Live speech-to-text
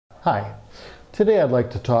Hi, today I'd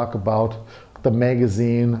like to talk about the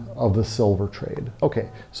magazine of the silver trade.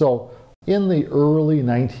 Okay, so in the early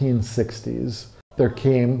 1960s, there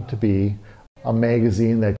came to be a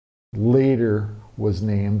magazine that later was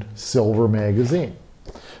named Silver Magazine.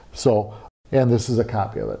 So, and this is a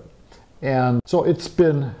copy of it. And so it's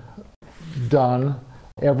been done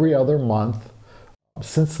every other month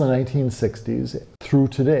since the 1960s through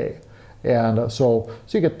today. And so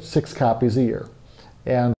you get 6 copies a year.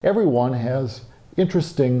 And every one has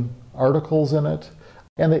interesting articles in it.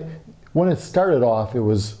 And when it started off, it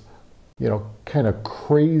was, kind of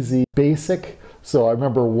crazy basic. So I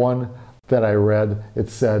remember one that I read, it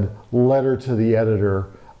said, "Letter to the Editor,"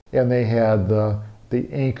 and they had the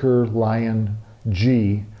anchor lion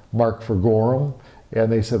G marked for Gorham,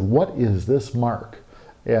 and they said, "What is this mark?"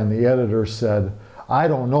 And the editor said, "I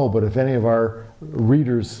don't know, but if any of our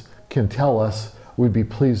readers can tell us, we'd be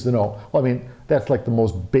pleased to know." Well, I mean, that's like the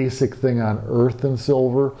most basic thing on earth in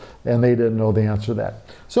silver, and they didn't know the answer to that.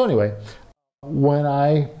 So anyway, when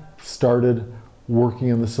I started working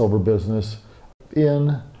in the silver business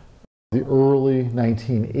in the early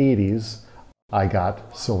 1980s, I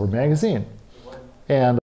got Silver Magazine.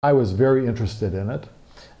 And I was very interested in it.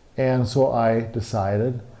 And so I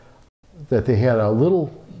decided that they had a little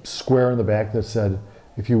square in the back that said,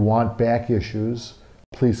 "If you want back issues,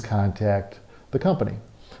 please contact the company."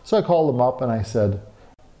 So I called them up and I said,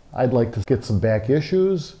 "I'd like to get some back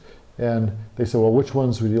issues." And they said, "Well, which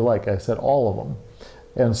ones would you like?" I said, "All of them."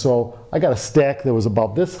 And so I got a stack that was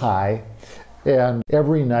about this high, and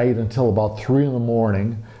every night until about 3 in the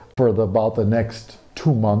morning for about the next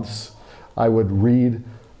 2 months, I would read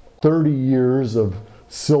 30 years of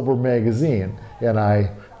Silver Magazine, and I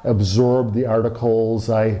absorbed the articles.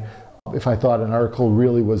 If I thought an article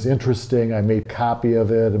really was interesting, I made a copy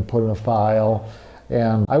of it and put in a file.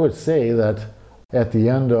 And I would say that at the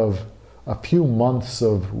end of a few months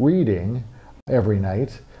of reading every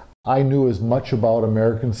night, I knew as much about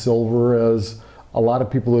American silver as a lot of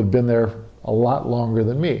people who had been there a lot longer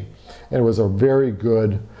than me. And it was a very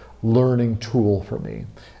good learning tool for me.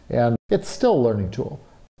 And it's still a learning tool.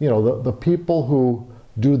 The people who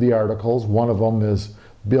do the articles, one of them is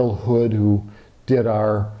Bill Hood, who did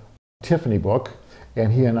our Tiffany book,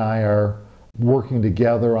 and he and I are working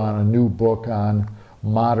together on a new book on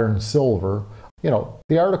modern silver.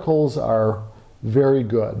 The articles are very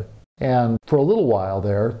good. And for a little while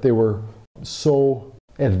there, they were so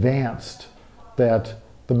advanced that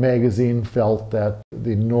the magazine felt that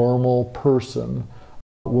the normal person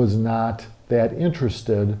was not that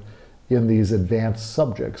interested in these advanced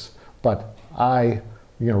subjects. But I,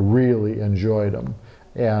 really enjoyed them.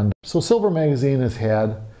 And so Silver Magazine has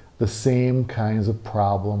had the same kinds of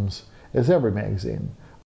problems as every magazine.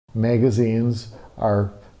 Magazines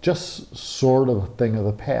are just sort of a thing of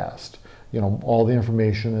the past. All the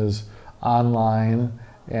information is online,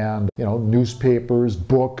 and newspapers,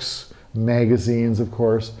 books, magazines, of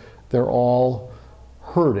course, they're all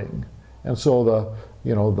hurting. And so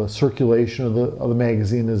the circulation of the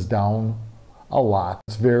magazine is down a lot.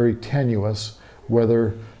 It's very tenuous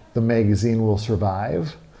whether the magazine will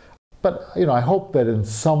survive. But I hope that in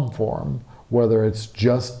some form, whether it's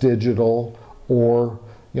just digital or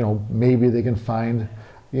maybe they can find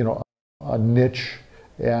a niche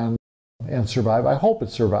and survive. I hope it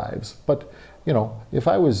survives. But if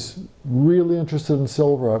I was really interested in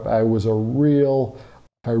silver, if I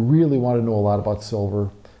really want to know a lot about silver,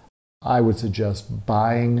 I would suggest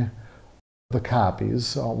buying the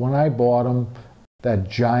copies. When I bought them, that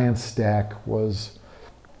giant stack was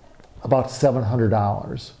about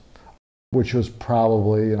 $700, which was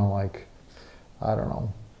probably, I don't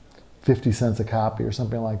know, 50 cents a copy or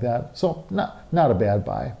something like that. So not a bad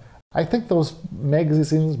buy. I think those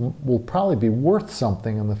magazines will probably be worth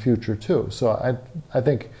something in the future too. So I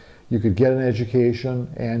think you could get an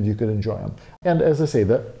education and you could enjoy them. And as I say,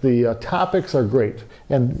 the topics are great.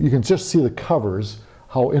 And you can just see the covers,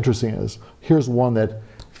 how interesting it is. Here's one that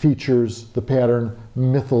features the pattern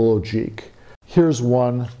mythologique. Here's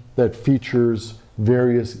one that features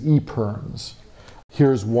various eperns.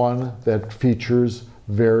 Here's one that features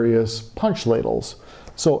various punch ladles.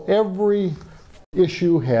 So every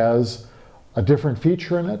issue has a different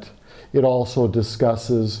feature in it. It also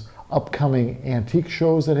discusses upcoming antique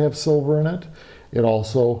shows that have silver in it. It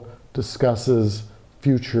also discusses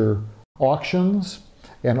future auctions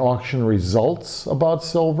and auction results about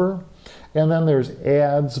silver. And then there's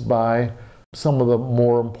ads by some of the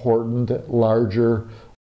more important, larger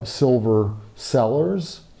silver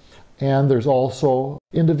sellers. And there's also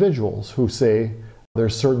individuals who say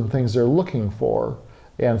there's certain things they're looking for.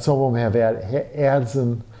 And some of them have ads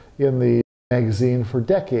in the magazine for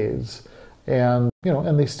decades, and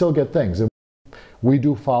and they still get things. And we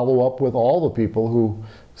do follow up with all the people who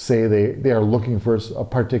say they are looking for a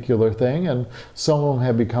particular thing, and some of them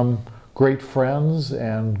have become great friends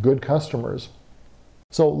and good customers.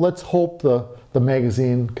 So let's hope the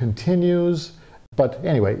magazine continues. But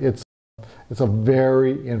anyway, it's a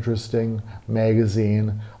very interesting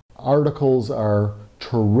magazine. Articles are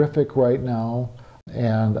terrific right now,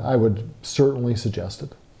 and I would certainly suggest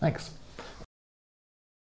it. Thanks.